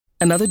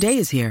Another day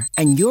is here,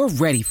 and you're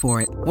ready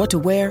for it. What to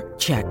wear?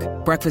 Check.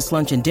 Breakfast,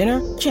 lunch, and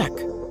dinner? Check.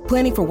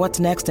 Planning for what's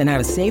next and how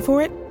to save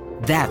for it?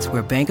 That's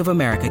where Bank of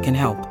America can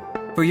help.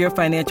 For your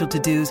financial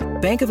to-dos,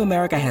 Bank of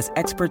America has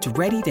experts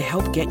ready to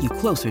help get you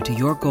closer to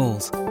your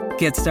goals.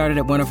 Get started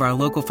at one of our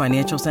local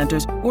financial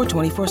centers or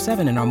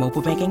 24/7 in our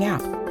mobile banking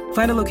app.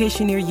 Find a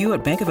location near you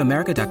at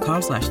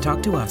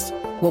bankofamerica.com/talktous.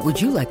 What would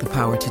you like the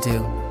power to do?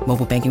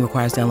 Mobile banking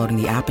requires downloading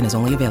the app and is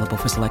only available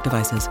for select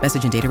devices.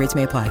 Message and data rates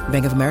may apply.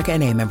 Bank of America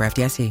N.A., member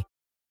FDIC.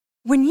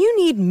 When you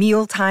need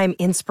mealtime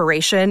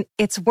inspiration,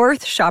 it's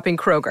worth shopping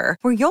Kroger,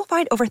 where you'll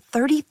find over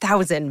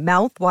 30,000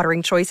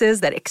 mouth-watering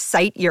choices that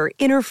excite your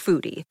inner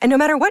foodie. And no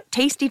matter what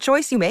tasty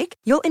choice you make,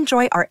 you'll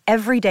enjoy our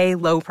everyday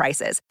low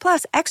prices,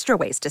 plus extra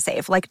ways to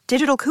save, like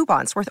digital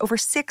coupons worth over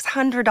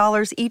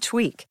 $600 each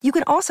week. You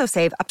can also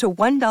save up to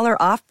 $1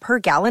 off per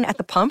gallon at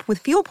the pump with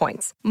fuel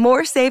points.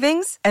 More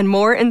savings and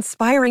more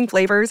inspiring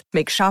flavors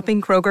make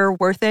shopping Kroger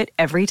worth it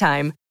every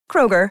time.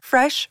 Kroger,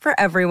 fresh for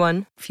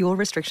everyone. Fuel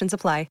restrictions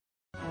apply.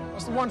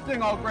 What's the one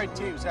thing all great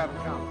teams have in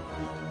common?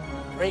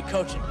 Great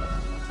coaching.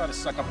 Try to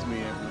suck up to me,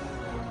 Anthony.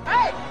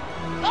 Hey!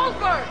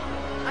 Goldberg!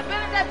 I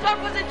bet if that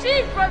talk was a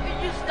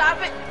cheeseburger, you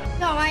stop it!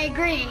 No, I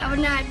agree. I would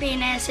not be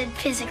an acid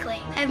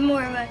physically. I have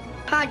more of a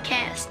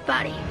podcast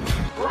body.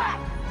 Quack!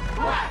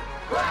 Quack!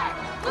 Quack!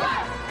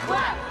 Quack!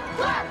 Quack!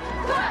 Quack!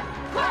 Quack!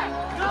 Quack!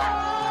 No!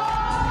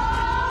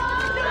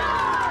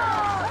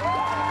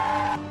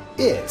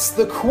 No! It's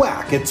the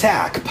Quack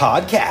Attack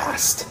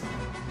Podcast.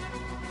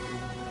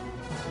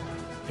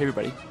 Hey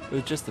everybody, it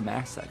was just the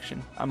Max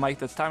section. I'm Mike,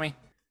 that's Tommy.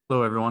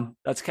 Hello everyone.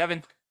 That's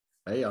Kevin.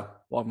 Hey y'all.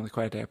 Welcome to the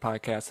Quiet Day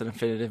Podcast, an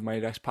Infinitive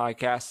Mighty Ducks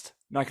podcast.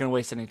 Not going to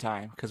waste any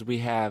time because we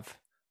have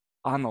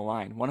on the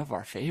line one of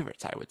our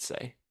favorites, I would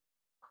say.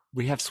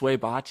 We have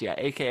Bhatia,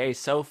 aka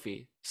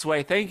Sofi.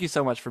 Sway, thank you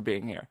so much for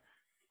being here.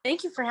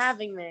 Thank you for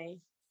having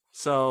me.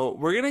 So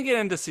we're going to get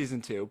into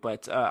season 2,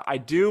 but I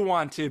do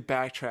want to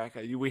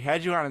backtrack. We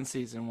had you on in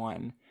season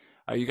 1.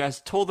 You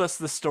guys told us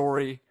the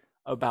story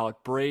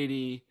about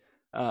Brady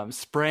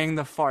spraying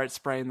the fart,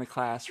 spraying the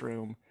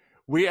classroom.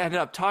 We ended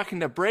up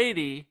talking to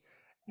Brady,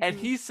 and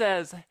he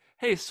says,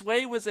 hey,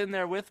 Sway was in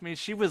there with me.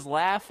 She was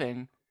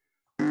laughing.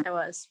 I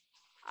was.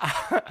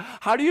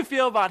 How do you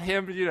feel about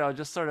him,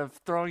 just sort of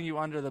throwing you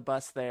under the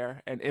bus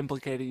there and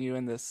implicating you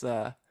in this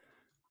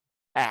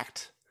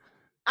act?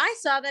 I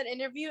saw that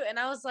interview, and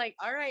I was like,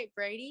 all right,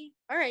 Brady.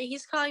 All right,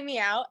 he's calling me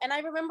out. And I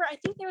remember, I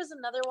think there was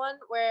another one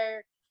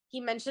where he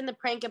mentioned the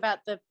prank about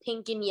the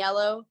pink and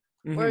yellow,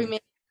 where we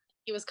made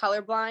he was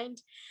colorblind,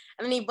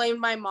 and then he blamed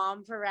my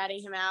mom for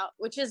ratting him out,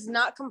 which is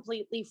not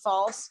completely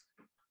false,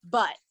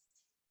 but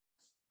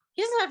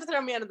he doesn't have to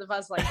throw me under the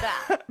bus like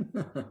that.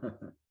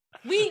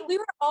 we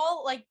were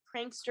all like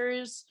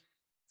pranksters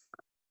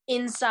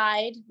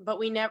inside, but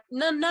we never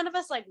none of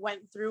us like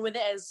went through with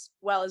it as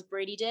well as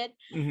Brady did.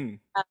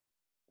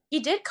 He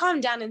did calm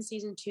down in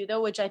season 2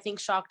 though, which I think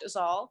shocked us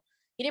all.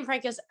 He didn't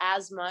prank us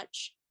as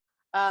much.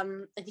 I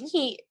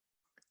think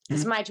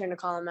it's my turn to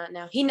call him out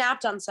now. He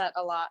napped on set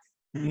a lot.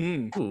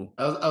 I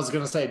was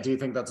gonna say, do you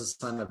think that's a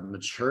sign of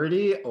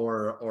maturity,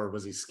 or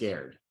was he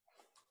scared?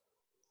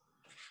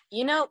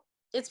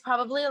 It's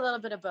probably a little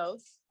bit of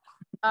both.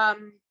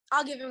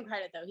 I'll give him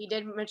credit though. He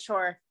did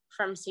mature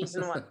from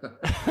season 1.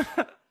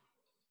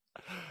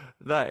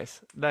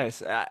 Nice.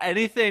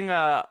 Anything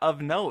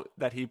of note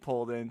that he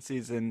pulled in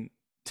season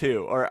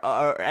 2,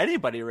 or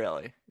anybody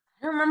really?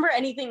 I don't remember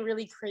anything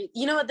really crazy.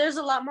 You know what? There's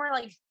a lot more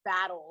like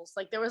battles.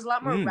 Like there was a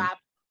lot more rap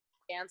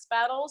dance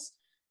battles.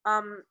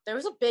 There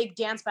was a big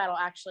dance battle,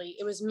 actually.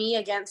 It was me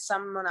against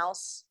someone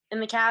else in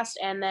the cast,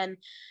 and then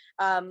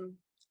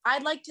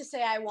I'd like to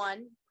say I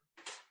won,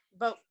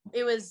 but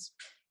it was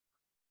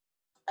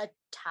a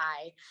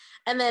tie.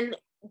 And then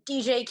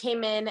DJ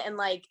came in and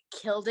like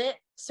killed it.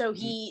 So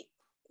he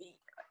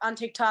on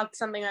TikTok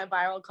something went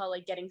viral called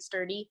like getting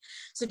sturdy.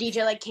 So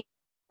DJ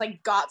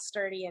got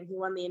sturdy and he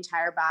won the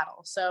entire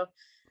battle. So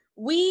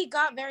we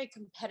got very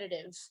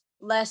competitive,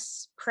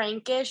 less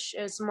prankish.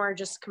 It was more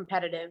just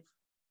competitive.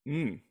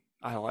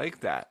 I like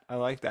that.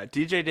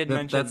 DJ did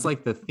mention that's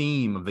like the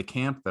theme of the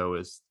camp though,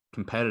 is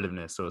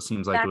competitiveness. So it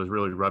seems like it was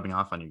really rubbing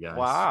off on you guys.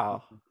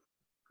 Wow.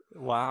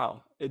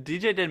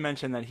 DJ did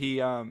mention that he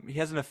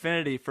has an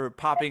affinity for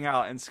popping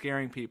out and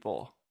scaring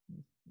people.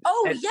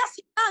 Oh, yes,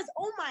 he does.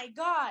 Oh my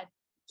God.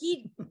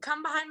 He'd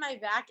come behind my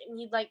back and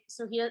he'd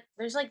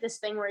there's like this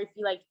thing where if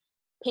you like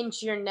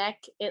pinch your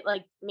neck, it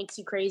like makes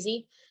you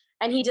crazy.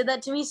 And he did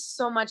that to me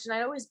so much. And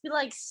I'd always be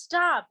like,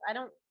 stop.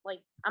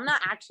 I'm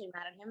not actually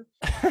mad at him.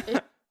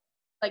 It's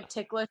like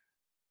ticklish,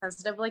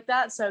 sensitive like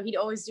that. So he'd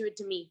always do it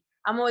to me.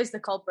 I'm always the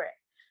culprit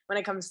when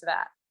it comes to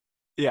that.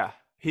 Yeah.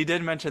 He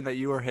did mention that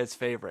you were his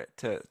favorite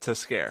to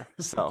scare.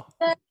 So.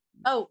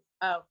 Oh.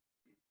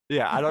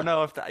 Yeah. I don't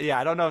know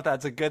if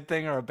that's a good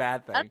thing or a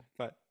bad thing,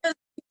 but. You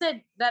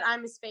said that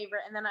I'm his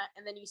favorite. And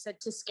then you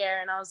said to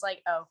scare. And I was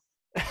like, oh,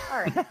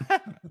 all right.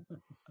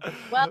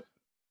 Well,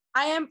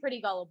 I am pretty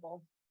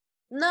gullible.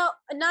 No,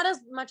 not as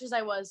much as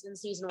I was in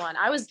season 1.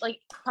 I was like,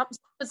 some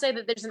would say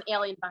that there's an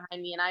alien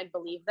behind me and I'd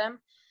believe them.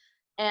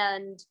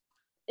 And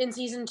in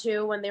season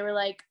 2 when they were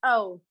like,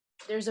 "Oh,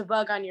 there's a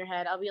bug on your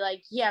head," I'll be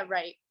like, "Yeah,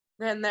 right."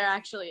 Then there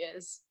actually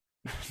is.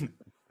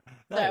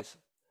 Nice.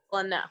 So,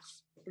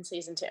 enough in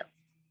season 2.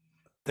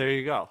 There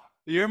you go.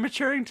 You're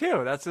maturing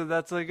too. That's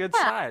a good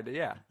side.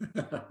 Yeah.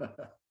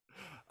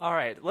 All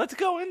right, let's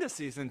go into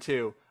season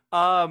 2.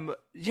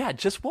 Yeah,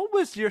 just what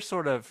was your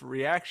sort of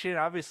reaction?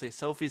 Obviously,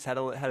 Sophie's had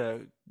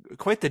a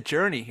quite the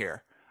journey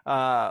here.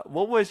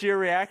 What was your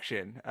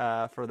reaction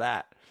for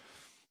that?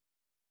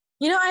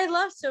 I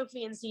love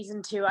Sophie in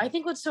season 2. I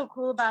think what's so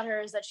cool about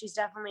her is that she's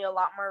definitely a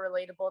lot more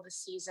relatable this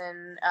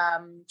season.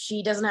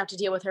 She doesn't have to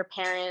deal with her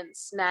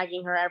parents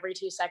nagging her every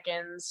 2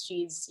 seconds.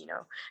 She's,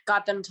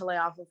 got them to lay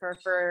off of her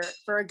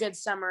for a good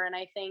summer. And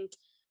I think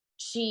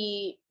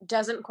she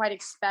doesn't quite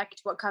expect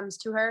what comes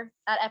to her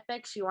at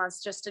Epic. She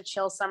wants just a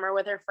chill summer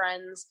with her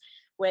friends,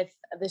 with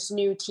this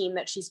new team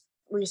that she's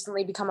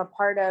recently become a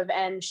part of.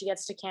 And she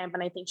gets to camp,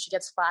 and I think she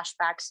gets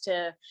flashbacks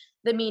to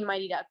the Mean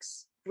Mighty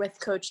Ducks with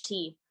Coach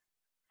T.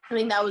 I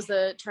think that was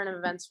the turn of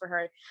events for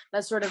her.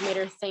 That sort of made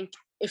her think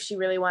if she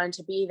really wanted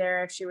to be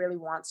there, if she really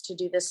wants to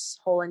do this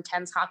whole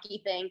intense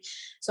hockey thing.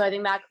 So I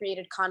think that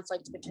created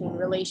conflict between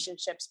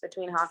relationships,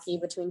 between hockey,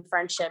 between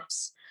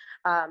friendships.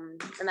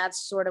 And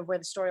that's sort of where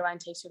the storyline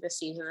takes her this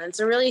season. And it's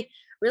a really,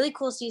 really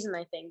cool season,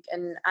 I think.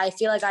 And I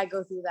feel like I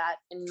go through that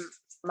in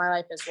my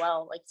life as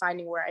well, like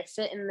finding where I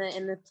fit in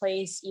the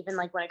place, even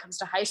like when it comes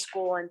to high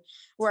school, and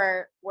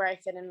where I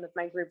fit in with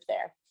my group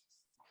there.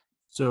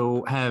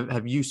 So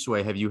have you,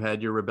 Sway, have you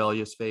had your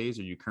rebellious phase?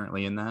 Are you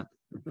currently in that?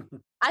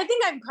 I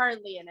think I'm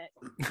currently in it,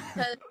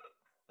 because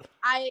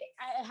I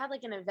had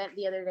like an event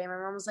the other day. My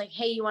mom was like,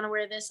 "Hey, you want to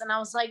wear this?" And I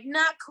was like,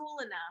 "Not cool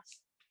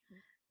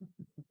enough."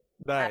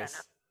 Nice. I don't know.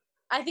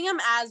 I think I'm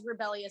as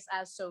rebellious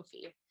as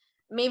Sophie.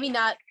 Maybe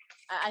not.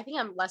 I think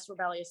I'm less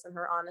rebellious than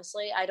her,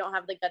 honestly. I don't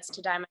have the guts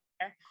to dye my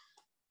hair.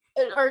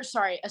 Or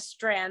sorry, a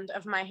strand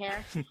of my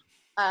hair.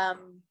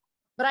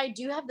 But I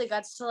do have the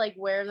guts to like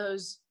wear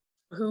those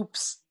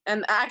hoops.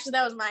 And actually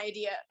that was my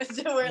idea,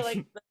 to wear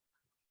like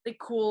the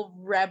cool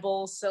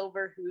rebel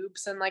silver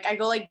hoops. And like I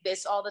go like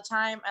this all the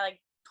time. I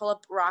like pull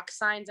up rock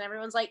signs and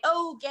everyone's like,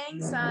 "Oh,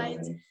 gang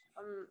signs."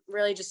 I'm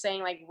really just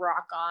saying like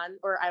 "rock on"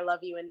 or "I love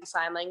you" in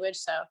sign language.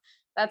 So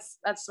that's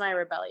my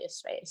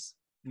rebellious face.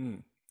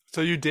 So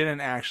you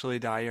didn't actually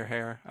dye your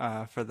hair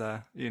for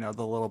the the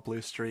little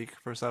blue streak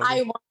for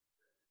Sophie?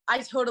 I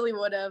totally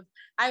would have.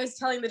 I was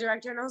telling the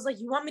director, and I was like,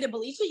 "You want me to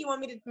bleach it? You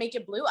want me to make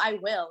it blue? I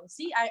will."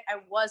 See, I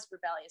was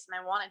rebellious, and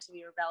I wanted to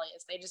be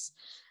rebellious. They just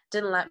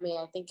didn't let me.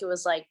 I think it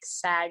was like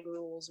SAG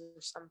rules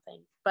or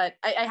something. But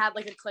I had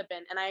like a clip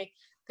in, and I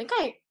think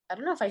I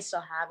don't know if I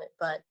still have it,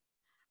 but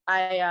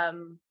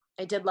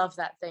I did love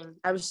that thing.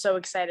 I was so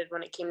excited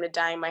when it came to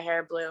dyeing my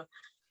hair blue.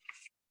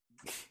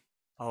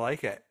 I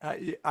like it.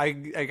 I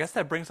guess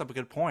that brings up a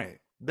good point.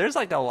 There's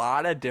like a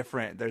lot of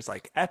different, there's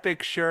like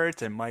Epic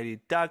shirts and Mighty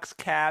Ducks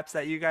caps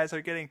that you guys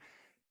are getting.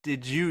 Do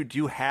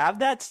you have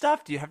that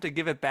stuff? Do you have to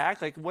give it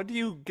back? Like, what do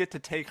you get to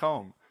take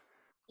home?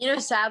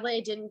 Sadly, I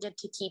didn't get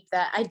to keep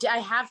that. I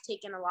have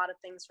taken a lot of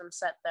things from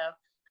set, though.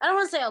 I don't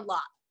want to say a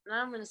lot. And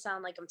I'm going to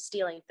sound like I'm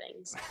stealing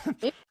things.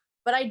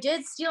 But I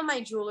did steal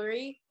my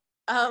jewelry.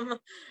 I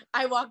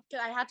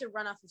had to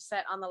run off of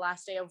set on the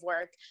last day of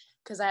work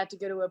because I had to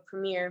go to a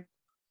premiere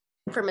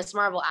for Miss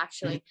Marvel,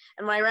 actually.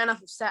 And when I ran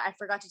off of set, I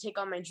forgot to take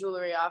all my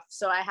jewelry off.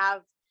 So I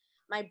have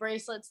my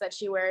bracelets that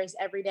she wears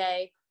every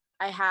day.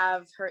 I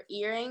have her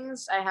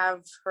earrings. I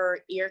have her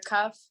ear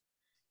cuff.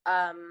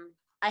 I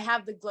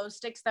have the glow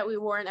sticks that we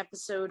wore in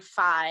episode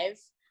 5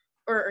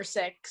 or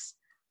 6.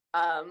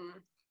 I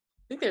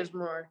think there's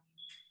more.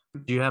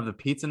 Do you have the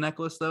pizza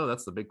necklace, though?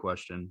 That's the big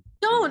question.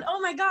 Don't. Oh,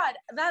 my God.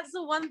 That's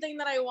the one thing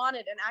that I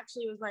wanted. And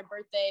actually, it was my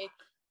birthday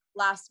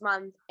last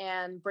month,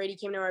 and Brady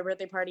came to my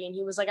birthday party, and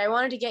he was like, "I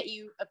wanted to get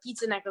you a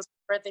pizza necklace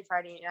for birthday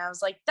party." And I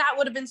was like, that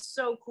would have been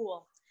so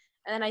cool.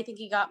 And then I think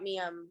he got me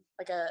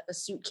like a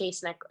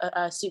suitcase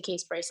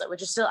suitcase bracelet,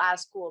 which is still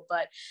as cool,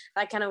 but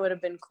that kind of would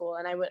have been cool.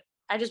 And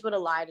I just would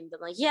have lied and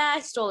been like, "Yeah, I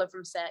stole it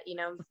from set,"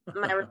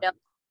 my rebellion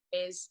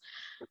days.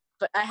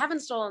 But I haven't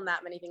stolen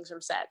that many things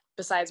from set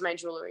besides my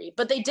jewelry.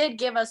 But they did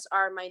give us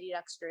our Mighty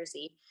Ducks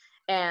jersey,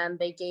 and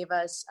they gave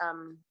us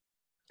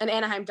an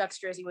Anaheim Ducks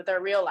jersey with our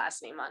real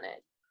last name on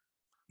it.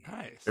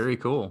 Nice. Very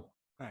cool.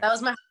 Nice. That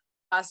was my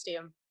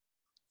costume.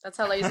 That's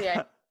how lazy I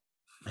am.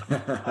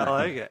 I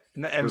like it.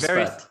 And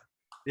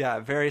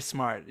very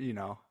smart,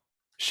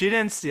 She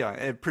didn't steal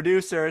it.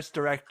 Producers,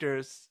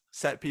 directors,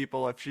 set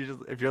people, if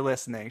you're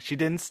listening, she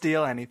didn't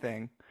steal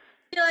anything.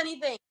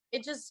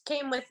 It just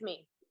came with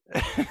me.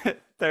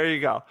 There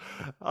you go.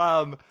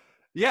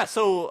 Yeah,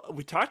 so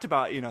we talked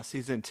about,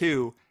 season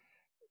 2.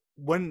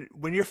 When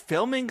you're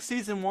filming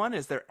season 1,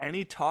 is there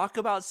any talk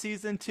about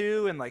season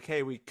 2 and like,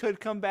 hey, we could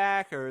come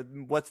back, or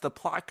what's the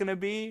plot going to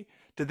be?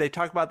 Did they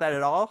talk about that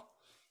at all?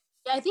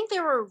 Yeah, I think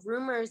there were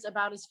rumors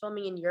about us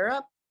filming in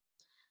Europe.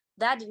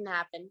 That didn't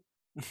happen.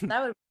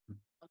 That would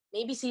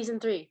maybe season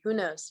 3. Who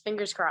knows?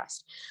 Fingers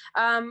crossed.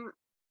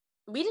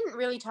 We didn't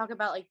really talk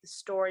about like the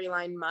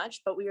storyline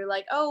much, but we were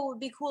like, "Oh, it would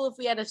be cool if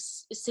we had a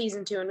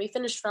season 2." And we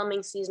finished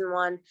filming season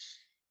 1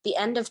 the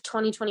end of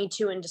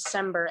 2022 in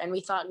December, and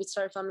we thought we'd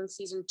start filming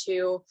season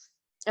 2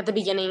 at the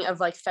beginning of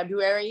like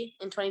February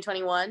in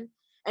 2021,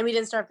 and we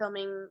didn't start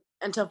filming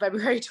until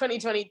February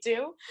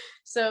 2022.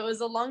 So it was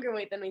a longer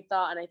wait than we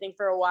thought, and I think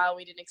for a while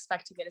we didn't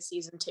expect to get a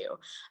season 2.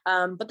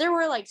 But there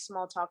were like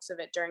small talks of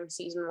it during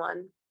season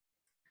 1.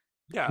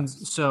 Yeah.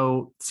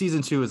 So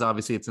season 2 is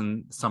obviously it's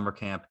in summer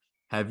camp.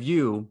 Have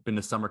you been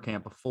to summer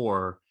camp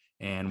before,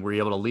 and were you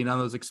able to lean on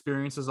those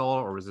experiences all,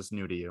 or was this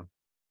new to you?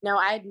 No,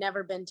 I had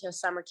never been to a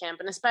summer camp,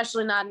 and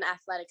especially not an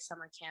athletic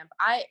summer camp.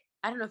 I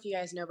don't know if you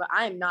guys know, but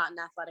I am not an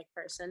athletic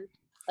person,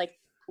 like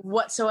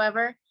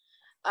whatsoever.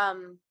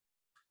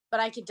 But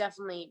I could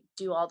definitely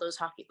do all those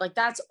hockey. Like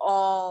that's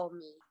all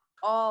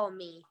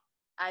me.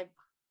 I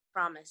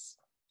promise.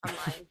 I'm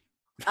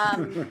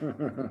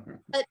lying.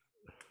 But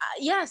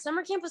yeah,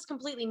 summer camp was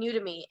completely new to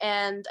me,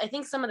 and I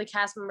think some of the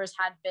cast members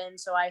had been,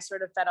 so I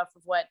sort of fed off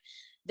of what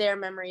their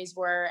memories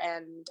were,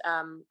 and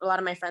a lot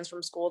of my friends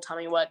from school tell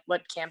me what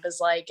camp is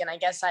like, and I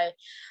guess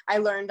I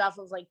learned off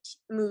of like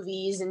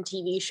movies and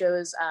TV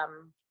shows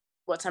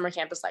what summer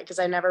camp is like, because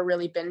I've never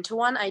really been to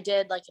one. I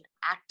did like an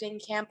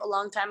acting camp a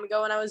long time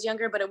ago when I was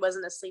younger, but it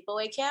wasn't a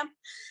sleepaway camp,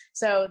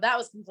 so that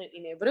was completely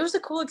new, but it was a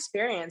cool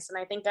experience, and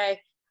I think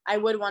I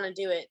would want to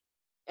do it.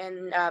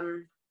 And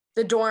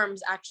the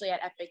dorms actually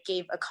at Epic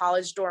gave a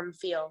college dorm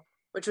feel,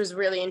 which was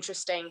really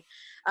interesting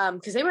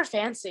because they were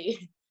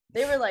fancy.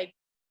 They were like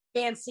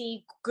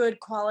fancy, good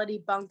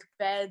quality bunk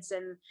beds,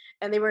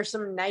 and they were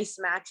some nice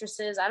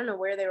mattresses. I don't know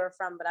where they were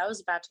from, but I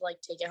was about to like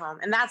take it home.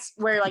 And that's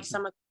where like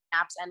some of the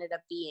naps ended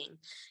up being,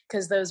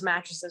 because those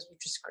mattresses were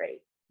just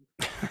great.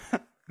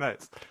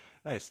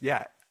 Nice.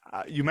 Yeah.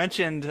 You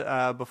mentioned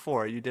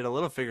before you did a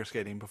little figure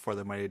skating before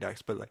the Mighty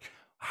Ducks, but like,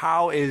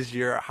 how is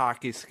your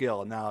hockey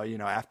skill now,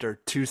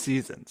 after 2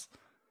 seasons?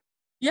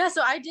 Yeah,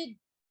 so I did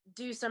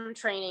do some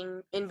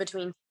training in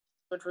between,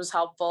 which was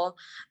helpful.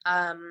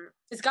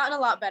 It's gotten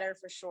a lot better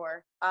for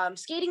sure.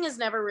 Skating has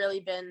never really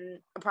been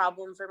a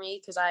problem for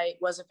me because I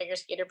was a figure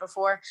skater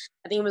before.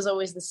 I think it was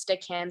always the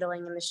stick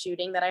handling and the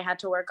shooting that I had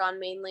to work on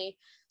mainly.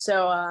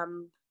 So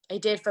I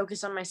did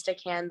focus on my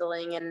stick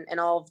handling and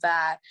all of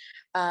that.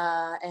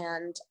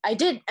 And I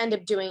did end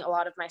up doing a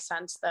lot of my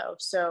stunts though.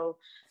 So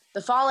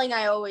the falling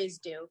I always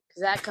do,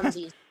 because that comes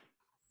easy.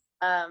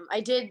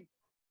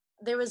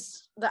 There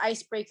was the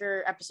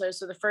icebreaker episode.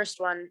 So the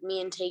first one,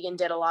 me and Tegan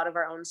did a lot of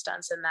our own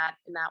stunts in that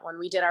one.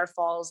 We did our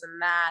falls in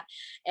that.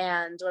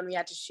 And when we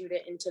had to shoot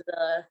it into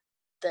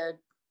the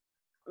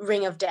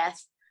ring of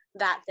death,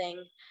 that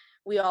thing,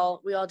 we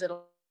all did a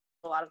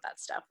lot of that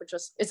stuff, which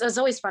was, it's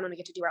always fun when we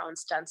get to do our own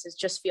stunts. It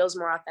just feels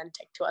more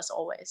authentic to us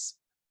always.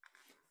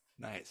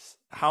 Nice.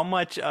 How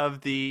much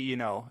of the,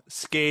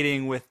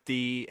 skating with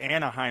the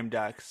Anaheim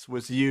Ducks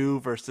was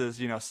you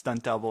versus,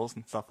 stunt doubles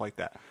and stuff like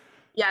that?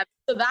 Yeah,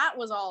 so that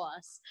was all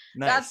us.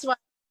 Nice. That's what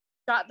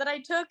shot that I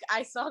took.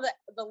 I saw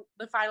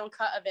the final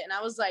cut of it, and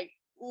I was like,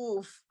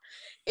 oof.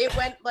 It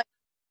went like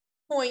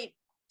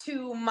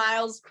 0.2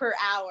 miles per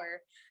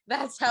hour.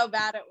 That's how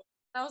bad it was.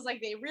 I was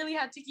like, they really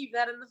had to keep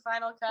that in the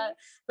final cut.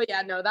 But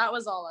yeah, no, that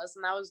was all us,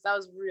 and that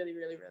was really,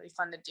 really, really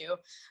fun to do.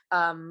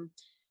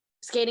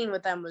 Skating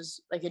with them was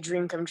like a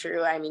dream come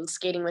true. I mean,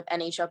 skating with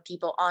NHL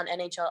people on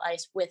NHL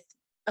ice with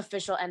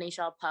official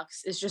NHL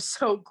pucks is just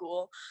so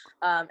cool.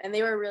 And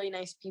they were really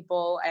nice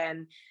people.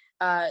 And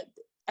I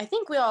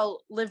think we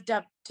all lived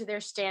up to their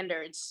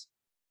standards.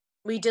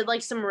 We did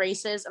like some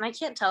races, and I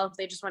can't tell if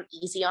they just went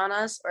easy on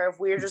us or if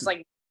we were just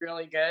like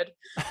really good.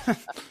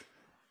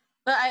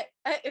 But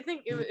I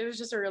think it was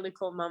just a really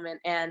cool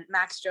moment. And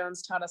Max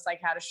Jones taught us like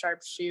how to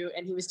sharpshoot,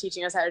 and he was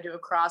teaching us how to do a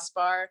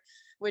crossbar,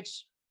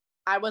 which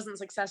I wasn't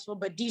successful,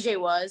 but DJ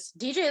was.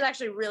 DJ is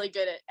actually really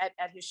good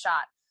at his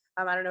shot.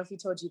 I don't know if he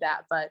told you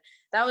that, but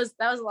that was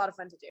a lot of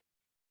fun to do.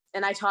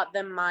 And I taught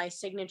them my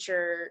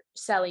signature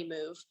Selly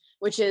move,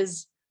 which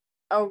is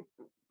a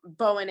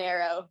bow and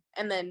arrow.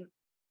 And then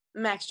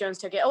Max Jones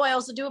took it. Oh, I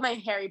also do my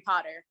Harry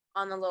Potter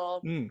on the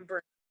little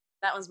broom.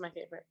 That one's my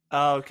favorite.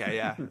 Oh, okay,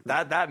 yeah.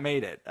 that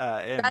made it.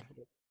 I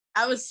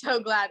was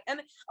so glad. And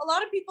a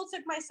lot of people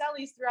took my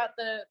Sellys throughout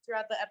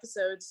the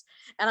episodes.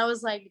 And I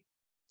was like,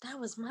 that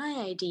was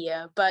my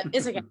idea, but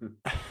it's okay.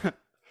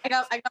 I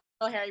got a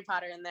little Harry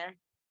Potter in there.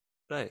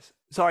 Nice.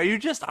 So are you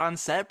just on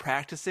set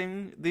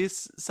practicing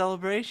these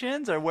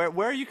celebrations, or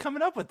where are you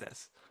coming up with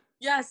this?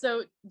 Yeah,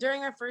 so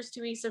during our first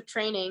 2 weeks of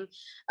training,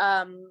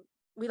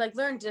 we like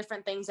learned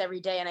different things every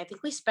day, and I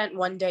think we spent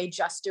one day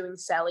just doing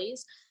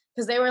Sellies,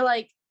 because they were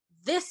like,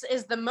 this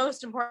is the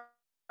most important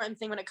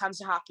thing when it comes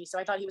to hockey. So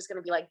I thought he was going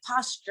to be like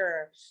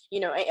posture,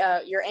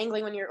 you're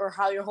angling when or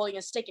how you're holding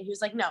a stick, and he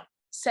was like, no,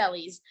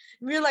 Sellies.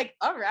 And we were like,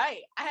 all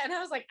right. And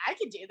I was like, I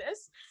could do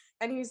this.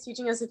 And he was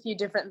teaching us a few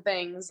different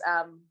things.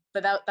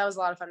 But that was a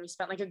lot of fun. We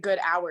spent like a good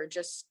hour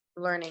just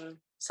learning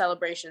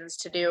celebrations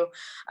to do,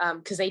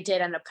 because they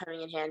did end up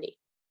coming in handy.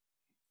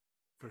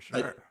 For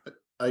sure.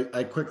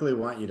 I quickly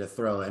want you to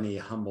throw any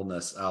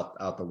humbleness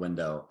out the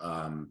window.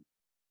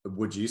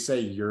 Would you say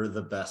you're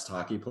the best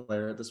hockey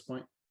player at this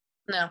point?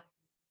 No.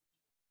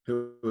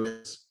 Who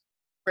is?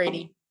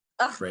 Brady.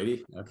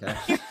 Brady? Okay.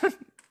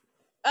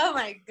 Oh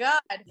my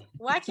God.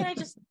 Why can't I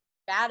just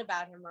bad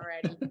about him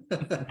already?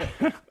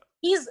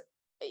 He is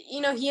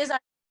a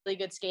really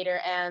good skater,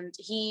 and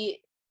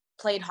he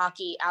played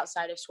hockey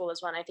outside of school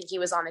as well. And I think he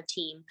was on a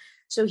team.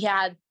 So he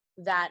had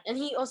that. And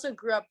he also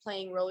grew up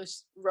playing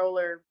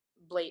rollerblading.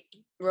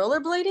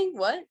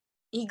 What?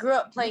 He grew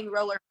up playing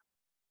roller.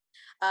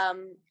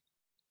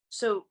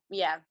 So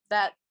yeah,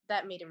 that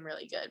made him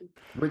really good.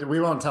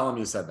 We won't tell him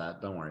you said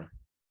that. Don't worry.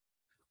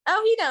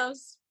 Oh, he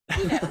knows.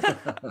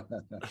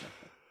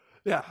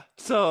 Yeah.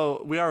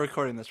 So we are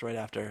recording this right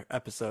after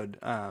episode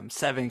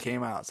 7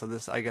 came out. So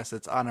this, I guess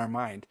it's on our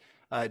mind.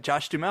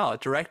 Josh Duhamel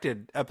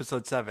directed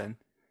episode 7.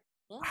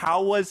 Yeah.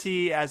 How was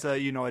he as a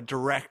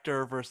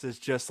director versus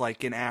just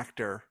like an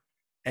actor?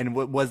 And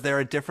was there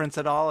a difference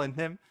at all in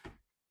him?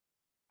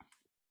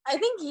 I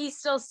think he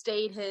still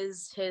stayed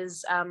his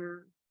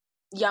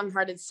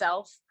young-hearted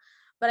self.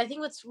 But I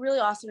think what's really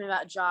awesome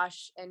about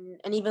Josh and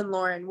even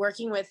Lauren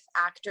working with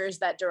actors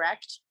that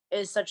direct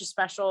is such a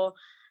special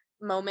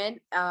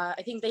moment.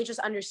 I think they just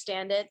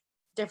understand it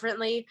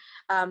differently.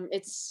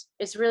 It's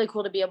really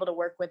cool to be able to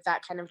work with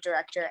that kind of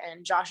director.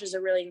 And Josh is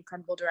a really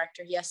incredible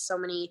director. He has so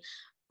many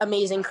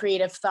amazing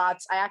creative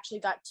thoughts. I actually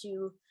got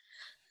to,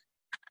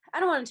 I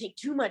don't want to take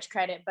too much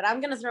credit, but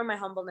I'm going to throw my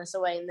humbleness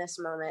away in this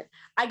moment.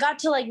 I got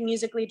to like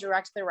musically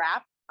direct the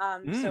rap.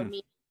 So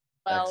me,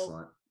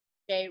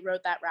 Jay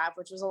wrote that rap,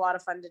 which was a lot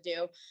of fun to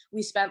do.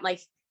 We spent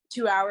like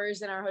 2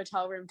 hours in our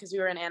hotel room because we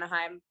were in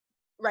Anaheim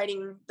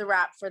writing the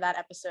rap for that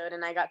episode,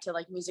 and I got to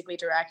like musically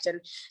direct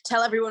and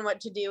tell everyone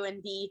what to do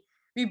and be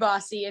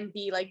bossy and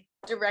be like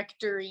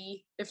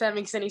directory, if that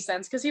makes any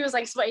sense, because he was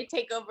like, Sway,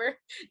 take over,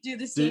 do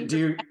the scene. Do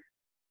you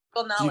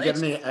get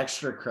any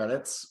extra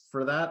credits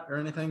for that or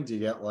anything? Do you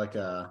get like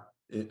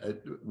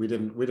we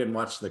didn't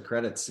watch the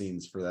credit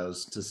scenes for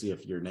those to see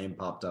if your name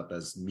popped up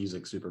as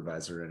music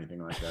supervisor or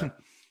anything like that?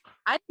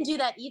 I didn't do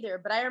that either,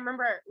 but I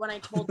remember when I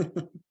told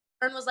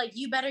Aaron was like,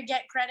 you better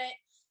get credit,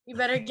 you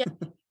better get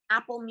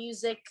Apple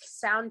Music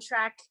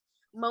soundtrack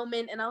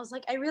moment, and I was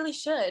like, I really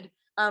should,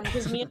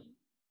 because me and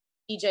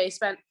DJ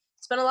spent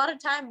a lot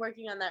of time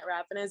working on that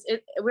rap, and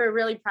we're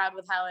really proud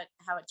with how it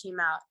came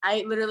out.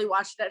 I literally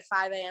watched it at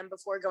 5 a.m.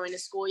 before going to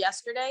school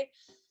yesterday,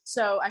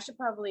 so I should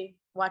probably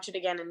watch it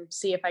again and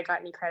see if I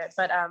got any credit.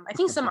 But I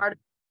think some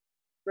artists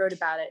wrote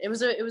about it. It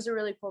was a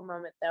really cool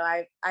moment,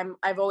 though.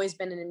 I've always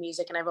been into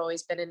music, and I've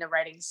always been into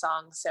writing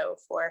songs. So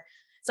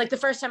it's like the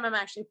first time I'm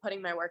actually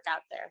putting my work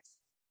out there.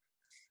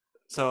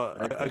 So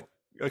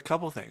a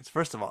couple things.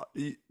 First of all,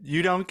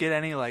 you don't get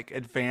any like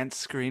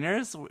advanced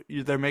screeners.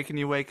 They're making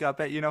you wake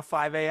up at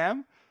 5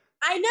 a.m.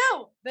 I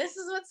know, this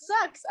is what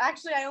sucks.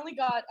 Actually, I only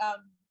got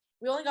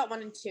we only got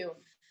 1 and 2,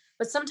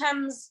 but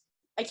sometimes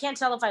I can't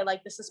tell if I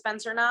like the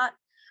suspense or not.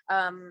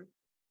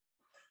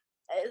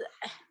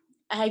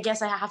 I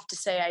guess I have to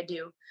say I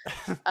do.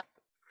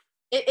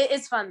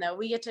 It's fun though.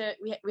 We have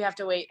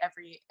to wait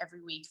every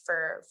week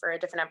for a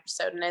different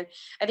episode, and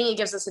I think it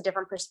gives us a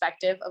different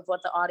perspective of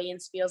what the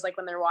audience feels like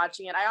when they're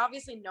watching it. I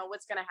obviously know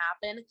what's going to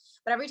happen,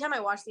 but every time I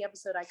watch the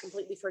episode, I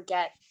completely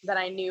forget that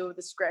I knew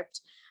the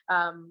script.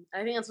 I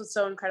think that's what's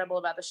so incredible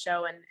about the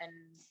show, and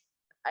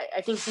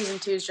I think season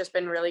 2 has just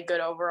been really good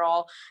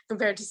overall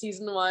compared to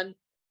season 1.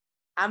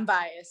 I'm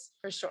biased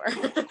for sure.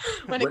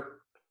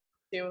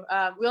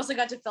 We also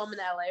got to film in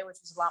LA, which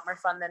was a lot more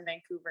fun than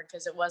Vancouver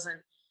because it wasn't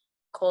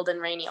cold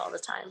and rainy all the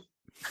time.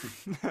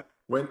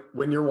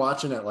 When you're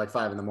watching it like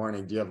 5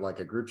 a.m, do you have like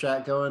a group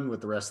chat going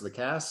with the rest of the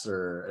cast,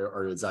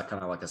 or is that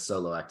kind of like a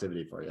solo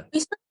activity for you?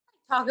 We still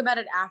talk about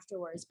it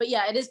afterwards, but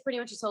yeah, it is pretty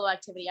much a solo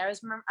activity. I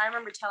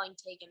remember telling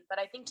Tegan, but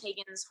I think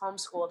Tegan's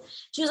homeschooled.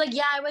 She was like,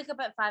 "Yeah, I wake up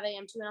at 5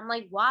 a.m. too," and I'm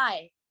like,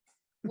 "Why?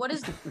 What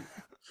is?"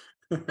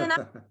 She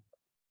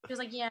was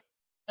like, "Yeah,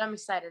 I'm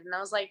excited," and I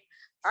was like,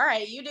 "All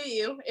right, you do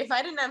you. If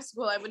I didn't have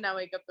school, I would not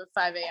wake up at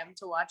 5 a.m.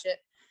 to watch it.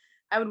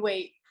 I would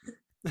wait."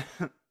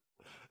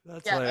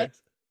 That's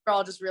we're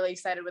all just really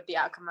excited with the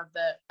outcome of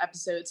the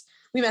episodes.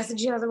 We messaged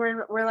each other.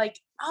 We're like,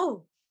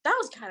 "Oh, that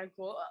was kind of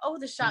cool. Oh,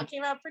 the shot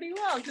came out pretty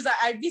well." Because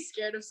I'd be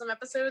scared of some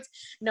episodes,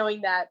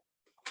 knowing that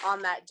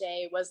on that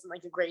day wasn't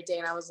like a great day,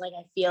 and I was like,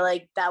 I feel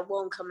like that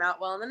won't come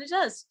out well, and then it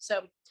does.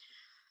 So,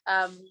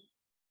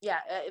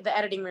 the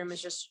editing room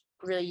is just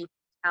really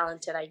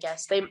talented. I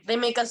guess they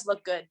make us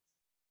look good.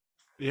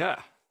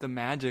 Yeah, the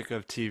magic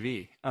of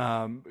TV.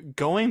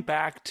 Going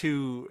back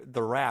to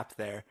the rap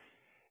there.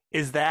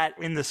 Is that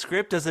in the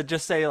script? Does it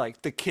just say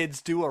like the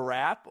kids do a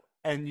rap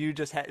and you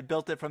just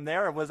built it from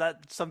there? Or was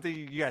that something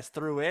you guys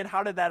threw in?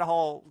 How did that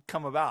all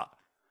come about?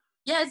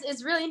 Yeah,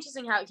 it's really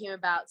interesting how it came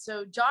about.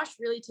 So Josh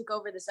really took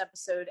over this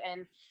episode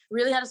and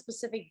really had a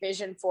specific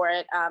vision for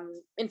it.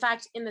 In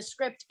fact, in the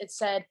script, it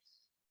said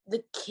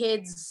the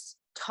kids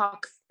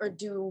talk or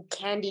do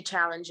candy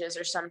challenges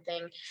or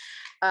something.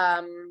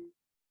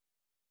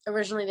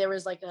 Originally, there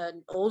was like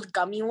an old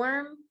gummy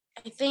worm,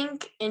 I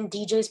think, in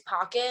DJ's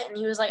pocket, and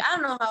he was like, I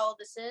don't know how old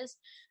this is,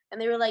 and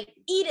they were like,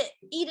 eat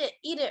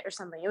it or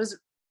something. It was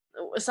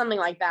something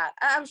like that.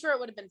 I'm sure it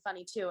would have been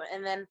funny too.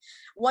 And then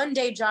one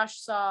day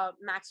Josh saw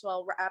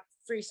Maxwell rap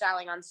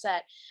freestyling on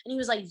set, and he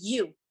was like,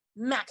 you,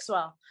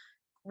 Maxwell,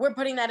 we're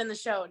putting that in the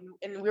show.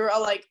 And we were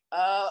all like,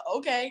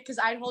 okay. Because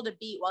I'd hold a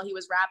beat while he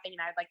was rapping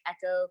and I'd like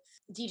echo.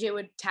 DJ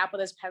would tap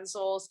with his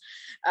pencils.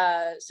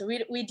 So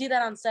we do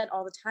that on set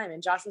all the time.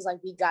 And Josh was like,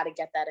 we got to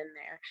get that in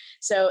there.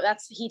 So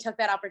he took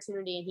that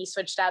opportunity and he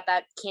switched out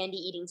that candy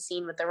eating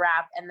scene with the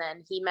rap. And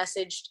then he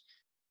messaged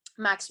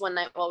Max one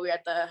night while we were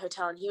at the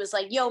hotel. And he was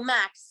like, yo,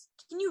 Max,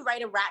 can you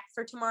write a rap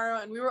for tomorrow?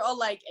 And we were all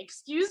like,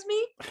 excuse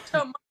me?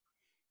 Tomorrow?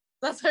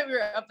 That's why we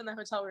were up in the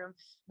hotel room.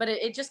 But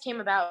it just came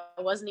about.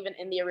 It wasn't even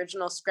in the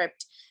original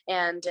script.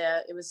 And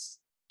it was,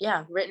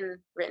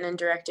 written and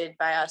directed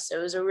by us. So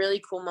it was a really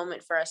cool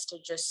moment for us to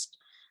just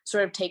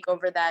sort of take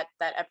over that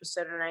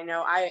episode. And I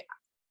know I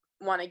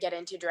want to get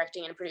into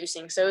directing and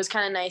producing. So it was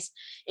kind of nice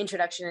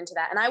introduction into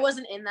that. And I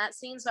wasn't in that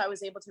scene, so I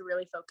was able to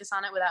really focus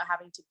on it without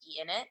having to be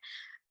in it.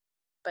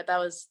 But that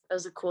was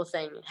a cool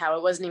thing, how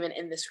it wasn't even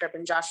in the script.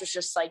 And Josh was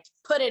just like,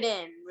 put it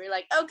in. We were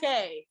like,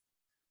 okay.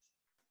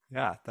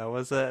 Yeah, that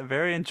was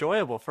very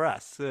enjoyable for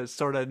us,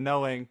 sort of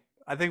knowing.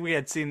 I think we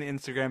had seen the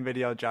Instagram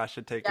video Josh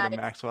had taken of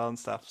Maxwell and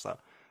stuff, so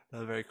that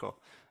was very cool.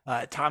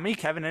 Tommy,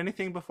 Kevin,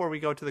 anything before we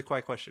go to the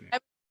quiet question?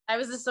 I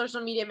was the social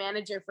media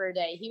manager for a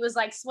day. He was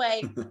like,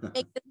 Sway,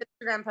 make this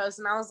Instagram post.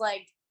 And I was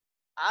like,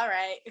 all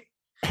right.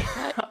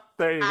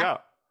 There you go.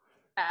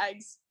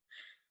 Tags.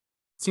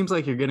 Seems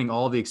like you're getting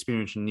all the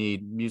experience you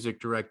need: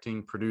 music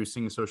directing,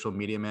 producing, social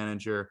media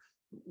manager.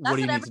 What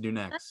do you need to do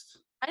next?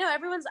 I know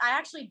I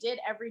actually did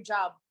every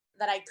job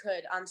that I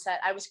could on set.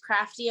 I was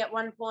crafty at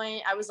one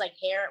point. I was like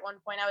hair at one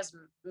point. I was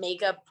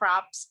makeup,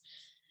 props.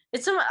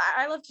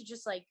 I love to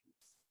just like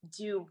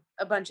do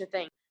a bunch of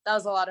things. That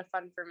was a lot of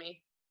fun for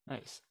me.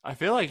 Nice. I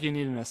feel like you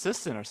need an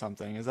assistant or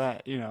something. Is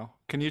that,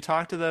 can you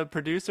talk to the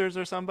producers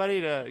or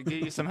somebody to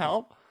get you some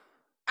help?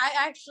 I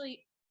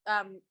actually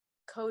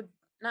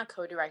not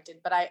co-directed,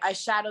 but I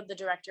shadowed the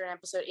director in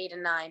episode 8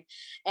 and 9,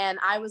 and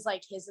I was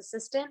like his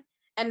assistant,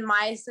 and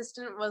my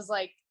assistant was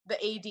like the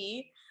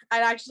AD.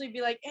 I'd actually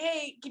be like,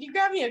 hey, can you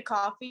grab me a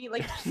coffee?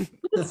 Like, you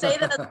can say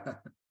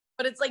that,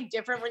 but it's like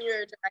different when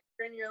you're a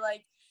director and you're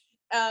like,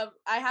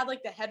 I had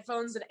like the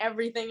headphones and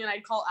everything, and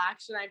I'd call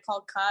action, I'd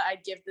call cut,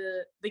 I'd give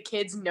the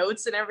kids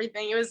notes and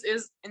everything. It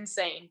was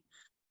insane.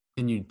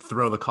 And you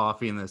throw the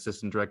coffee in the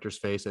assistant director's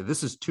face. Say,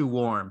 this is too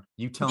warm.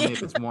 You tell me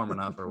if it's warm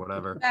enough or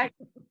whatever.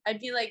 Exactly. I'd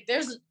be like,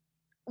 there's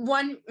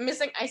one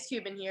missing ice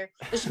cube in here.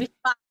 There should be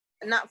 5,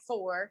 not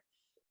 4.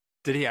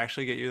 Did he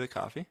actually get you the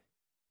coffee?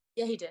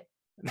 Yeah, he did.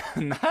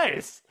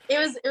 Nice. It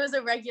was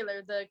a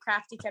regular. The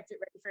crafty kept it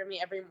ready for me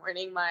every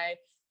morning. My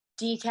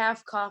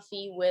decaf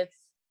coffee with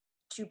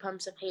 2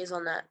 pumps of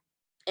hazelnut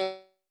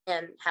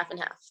and half and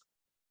half.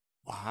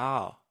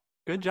 Wow.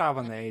 Good job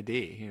on the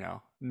AD,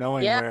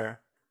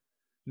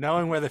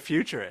 knowing where the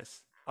future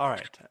is. All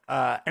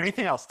right.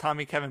 Anything else,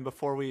 Tommy, Kevin,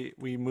 before we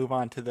move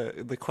on to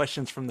the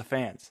questions from the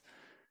fans?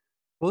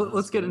 Well,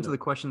 let's get into the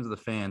questions of the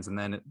fans, and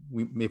then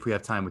if we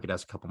have time, we could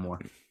ask a couple more.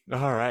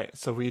 All right.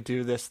 So we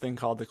do this thing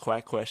called the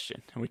Quack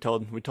Question, and we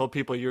told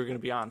people you were going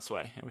to be on,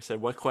 Sway, and we said,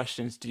 what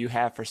questions do you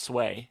have for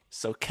Sway?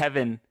 So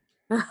Kevin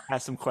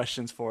has some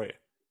questions for you.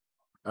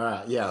 All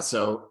right. Yeah.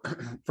 So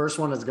first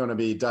one is going to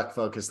be duck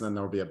focused, and then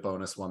there'll be a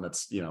bonus one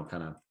that's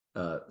kind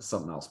of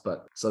something else.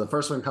 But so the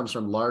first one comes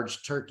from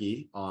Large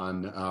Turkey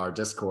on our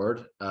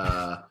Discord.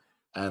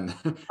 And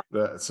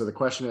the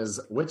question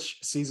is, which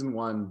season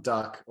 1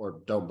 duck,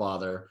 or don't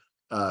bother,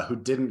 who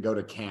didn't go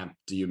to camp,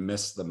 do you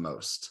miss the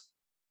most?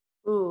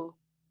 Ooh.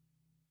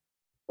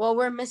 Well,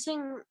 we're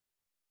missing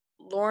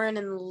Lauren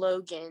and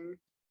Logan,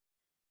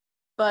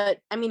 but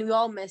I mean, we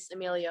all miss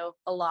Emilio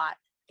a lot.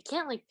 I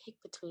can't like pick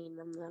between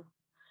them though.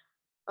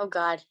 Oh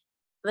God,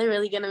 are they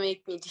really gonna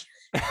make me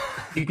do?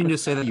 You can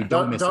just say that you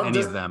don't miss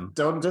any of them.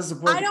 Don't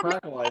disappoint the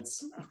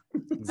Cracklights.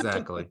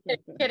 Exactly.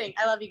 Kidding.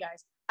 I love you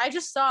guys. I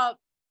just saw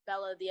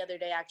Bella the other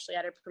day actually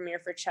at a premiere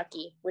for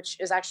Chucky, which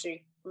is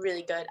actually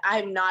really good.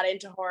 I'm not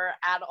into horror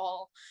at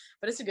all,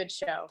 but it's a good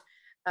show.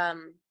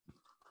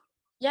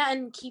 Yeah,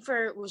 and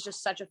Kiefer was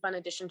just such a fun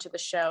addition to the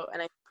show,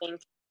 and I think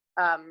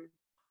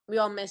we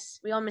all miss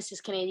his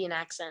Canadian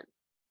accent.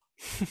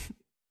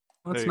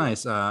 That's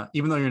nice.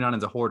 Even though you're not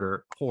into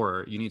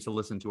horror, you need to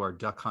listen to our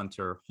Duck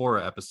Hunter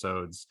horror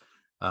episodes.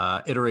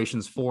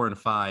 Iterations 4 and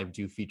 5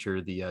 do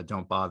feature the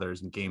Don't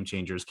Bothers and Game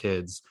Changers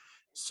kids.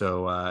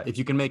 So if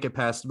you can make it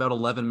past about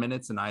 11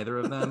 minutes in either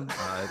of them,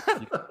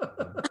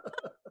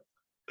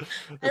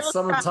 it's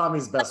some of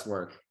Tommy's best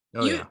work.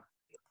 Oh yeah.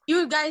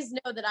 You guys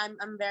know that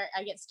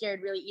I get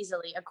scared really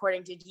easily,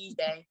 according to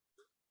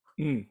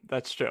DJ.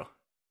 That's true.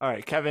 All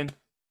right, Kevin.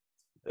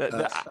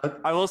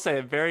 I will say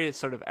a very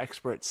sort of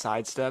expert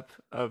sidestep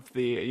of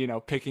the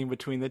picking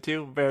between the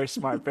two. Very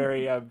smart,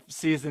 very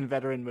seasoned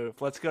veteran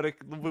move.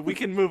 We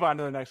can move on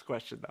to the next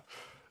question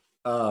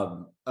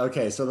though.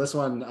 Okay, so this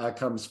one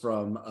comes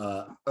from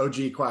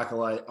OG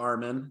Quackalite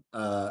Armin,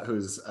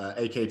 who's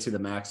AK to the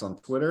max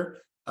on Twitter.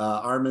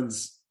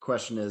 Armin's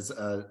question is,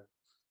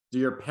 do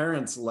your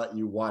parents let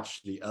you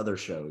watch the other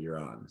show you're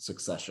on,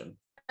 Succession?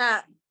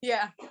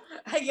 Yeah,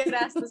 I get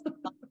asked this.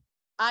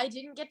 I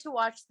didn't get to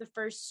watch the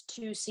first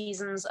 2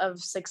 seasons of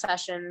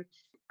Succession.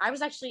 I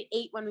was actually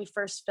 8 when we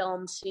first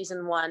filmed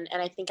season 1,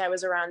 and I think I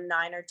was around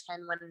 9 or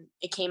 10 when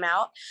it came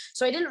out.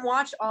 So I didn't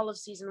watch all of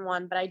season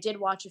 1, but I did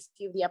watch a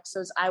few of the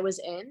episodes I was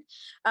in.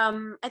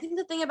 I think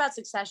the thing about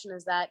Succession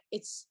is that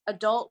it's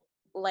adult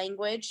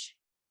language.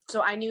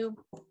 So I knew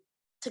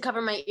to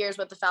cover my ears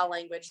with the foul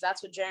language.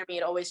 That's what Jeremy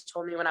had always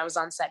told me when I was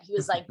on set. He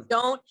was like,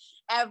 don't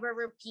ever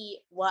repeat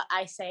what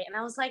I say. And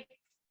I was like,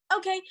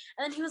 okay.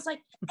 And then he was like,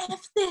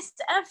 F this,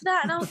 F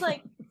that. And I was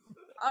like,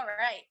 all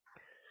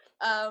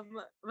right.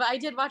 But I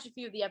did watch a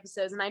few of the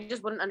episodes and I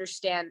just wouldn't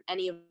understand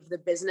any of the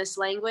business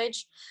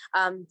language.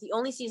 The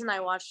only season I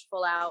watched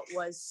full out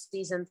was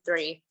season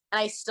 3. And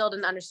I still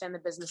didn't understand the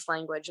business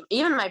language.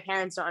 Even my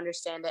parents don't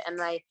understand it.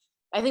 And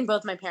I think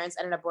both my parents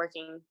ended up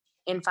working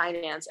in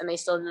finance and they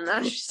still didn't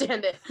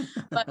understand it.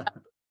 But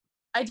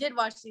I did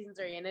watch season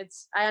 3 and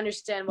I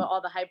understand what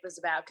all the hype was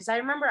about. Cause I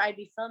remember I'd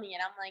be filming it.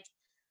 I'm like,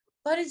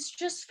 but it's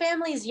just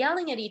families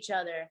yelling at each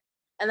other.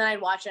 And then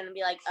I'd watch it and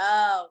be like,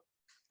 oh,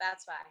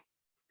 that's why.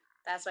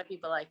 That's why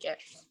people like it.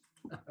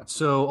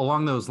 So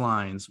along those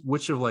lines,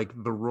 which of like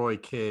the Roy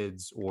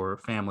kids or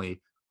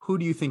family, who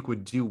do you think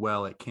would do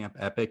well at Camp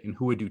Epic and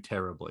who would do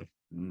terribly?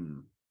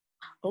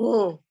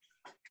 Oh,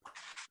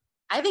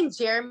 I think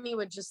Jeremy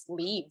would just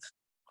leave.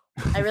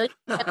 I really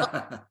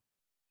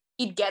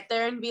he'd get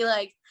there and be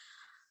like,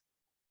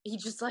 he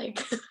just like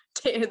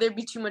there'd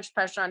be too much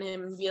pressure on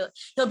him and he'll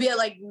be at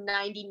like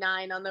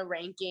 99 on the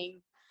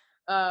ranking.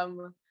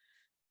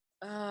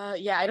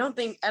 Yeah, I don't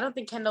think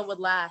Kendall would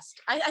last.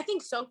 I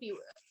think Sophie,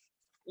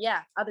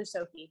 other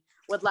Sophie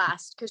would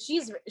last because she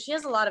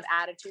has a lot of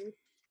attitude,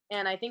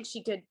 and I think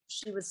she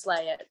would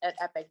slay at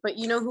Epic. But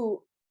you know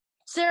who?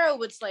 Sarah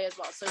would slay as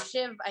well. So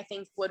Shiv, I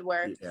think, would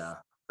work. Yeah.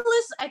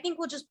 Liz, I think,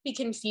 will just be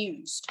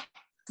confused.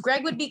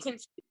 Greg would be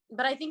confused,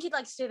 but I think he'd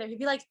like stay there. He'd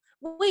be like,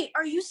 "Wait,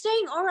 are you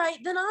staying? All right,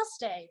 then I'll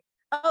stay.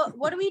 Oh,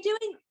 what are we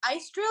doing?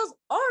 Ice drills?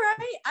 All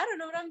right, I don't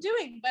know what I'm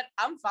doing, but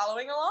I'm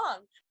following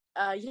along."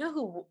 You know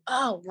who?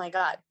 Oh my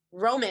God,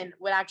 Roman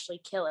would actually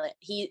kill it.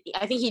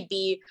 I think he'd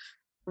be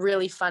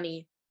really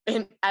funny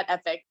at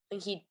Epic. I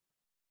think he'd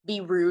be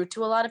rude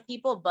to a lot of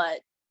people,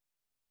 but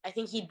I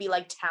think he'd be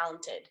like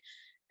talented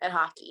at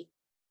hockey.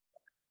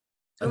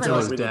 Until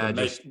his dad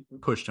just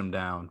pushed him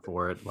down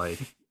for it. Like,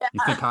 you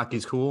think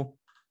hockey's cool?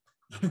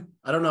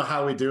 I don't know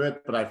how we do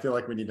it, but I feel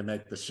like we need to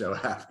make the show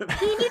happen.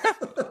 We need a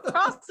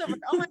crossover.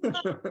 Oh my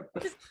God.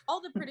 Because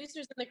all the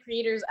producers and the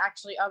creators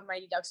actually of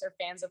Mighty Ducks are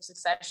fans of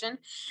Succession.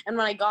 And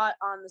when I got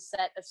on the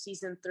set of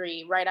season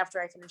 3, right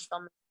after I finished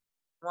filming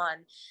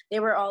 1, they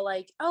were all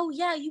like, "Oh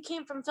yeah, you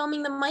came from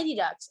filming the Mighty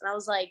Ducks." And I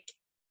was like,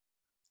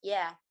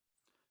 yeah.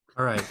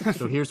 All right.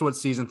 So here's what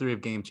season 3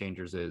 of Game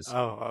Changers is.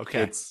 Oh,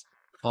 okay. It's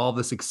all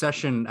the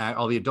Succession,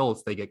 all the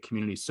adults, they get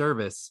community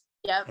service.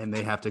 Yep. And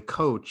they have to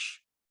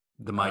coach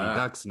the Mighty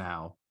Ducks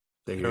now.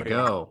 There you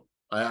go.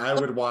 I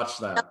would watch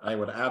that. I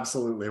would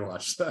absolutely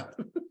watch that.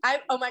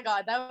 Oh my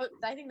God, I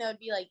think that would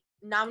be like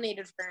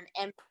nominated for an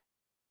Emmy.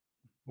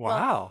 Wow.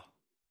 Well,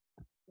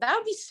 that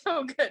would be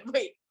so good.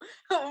 Wait,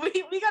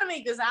 we got to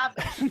make this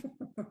happen.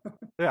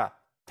 Yeah,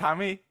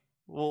 Tommy,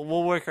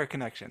 we'll work our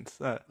connections.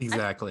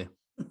 Exactly.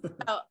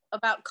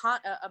 About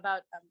Connor.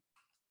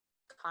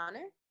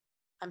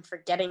 I'm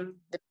forgetting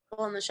the people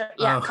on the show.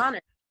 Yeah, Connor.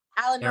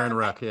 Aaron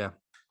Ruck, yeah.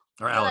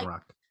 Or Alan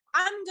Ruck.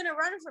 I'm going to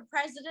run for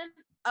president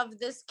of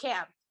this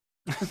camp.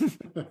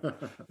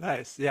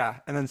 Nice, yeah.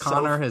 And then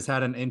Connor has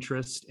had an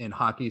interest in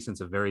hockey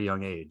since a very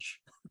young age.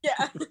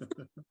 Yeah.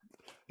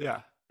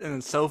 Yeah. And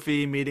then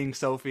Sophie meeting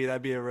Sophie,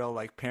 that'd be a real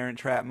like Parent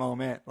Trap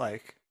moment.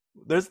 Like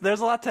there's a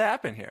lot to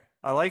happen here.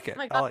 I like it.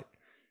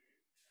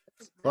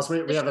 Plus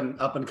we have an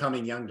up and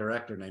coming young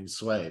director named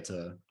Sway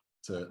to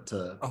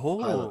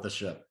pilot the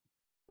ship.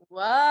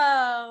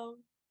 Whoa.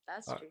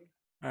 That's true.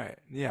 All right.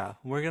 Yeah.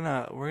 We're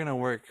gonna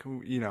work,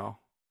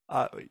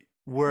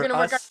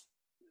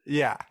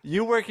 yeah,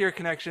 you work your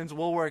connections,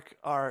 we'll work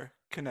our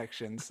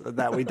connections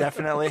that we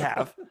definitely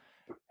have,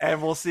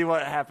 and we'll see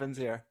what happens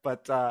here.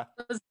 But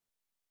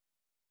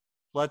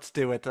let's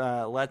do it.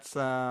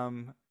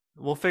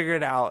 We'll figure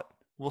it out.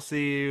 We'll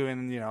see you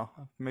in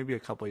maybe a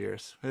couple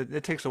years.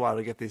 It takes a while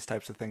to get these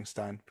types of things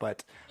done.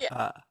 But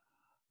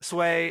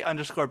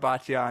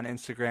Sway_Bhatia on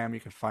Instagram.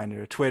 You can find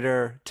her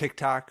Twitter,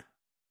 TikTok.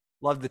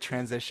 Love the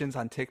transitions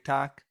on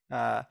TikTok.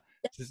 Oh,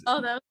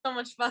 that was so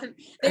much fun.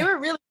 They were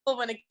really cool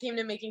when it came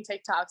to making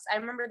TikToks. I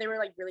remember they were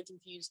like really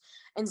confused.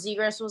 And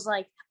Zegras was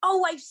like,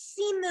 "Oh, I've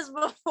seen this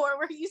before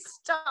where you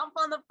stomp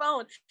on the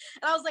phone."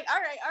 And I was like, all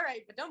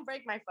right, but don't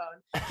break my phone.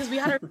 Because we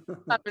had our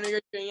when we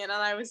were doing it and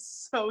I was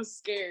so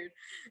scared.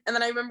 And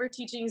then I remember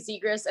teaching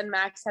Zegras and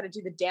Max how to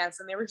do the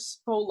dance and they were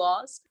so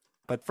lost.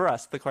 But for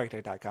us,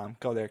 thequarktech.com,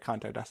 go there,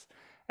 contact us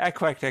at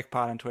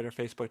QuarkTechPod on Twitter,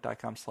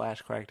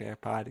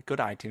 Facebook.com/QuarkTechPod. Go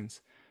to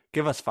iTunes.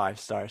 Give us 5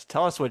 stars.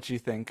 Tell us what you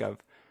think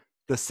of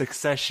the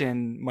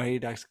Succession Mighty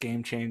Ducks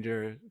Game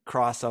Changer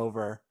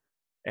crossover,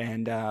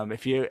 and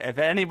if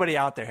anybody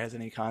out there has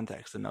any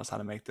context and knows how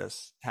to make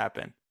this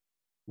happen,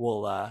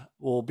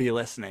 we'll be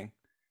listening.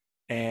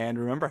 And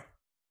remember,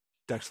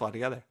 Ducks fly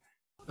together.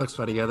 Ducks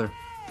fly together.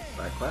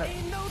 Quack, quack.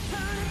 Ain't no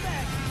turning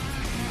back.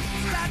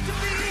 Got to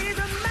be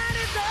the man.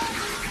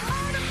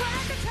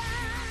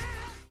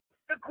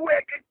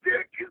 Quack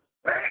Attack is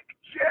back,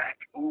 Jack.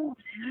 Oh,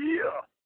 yeah.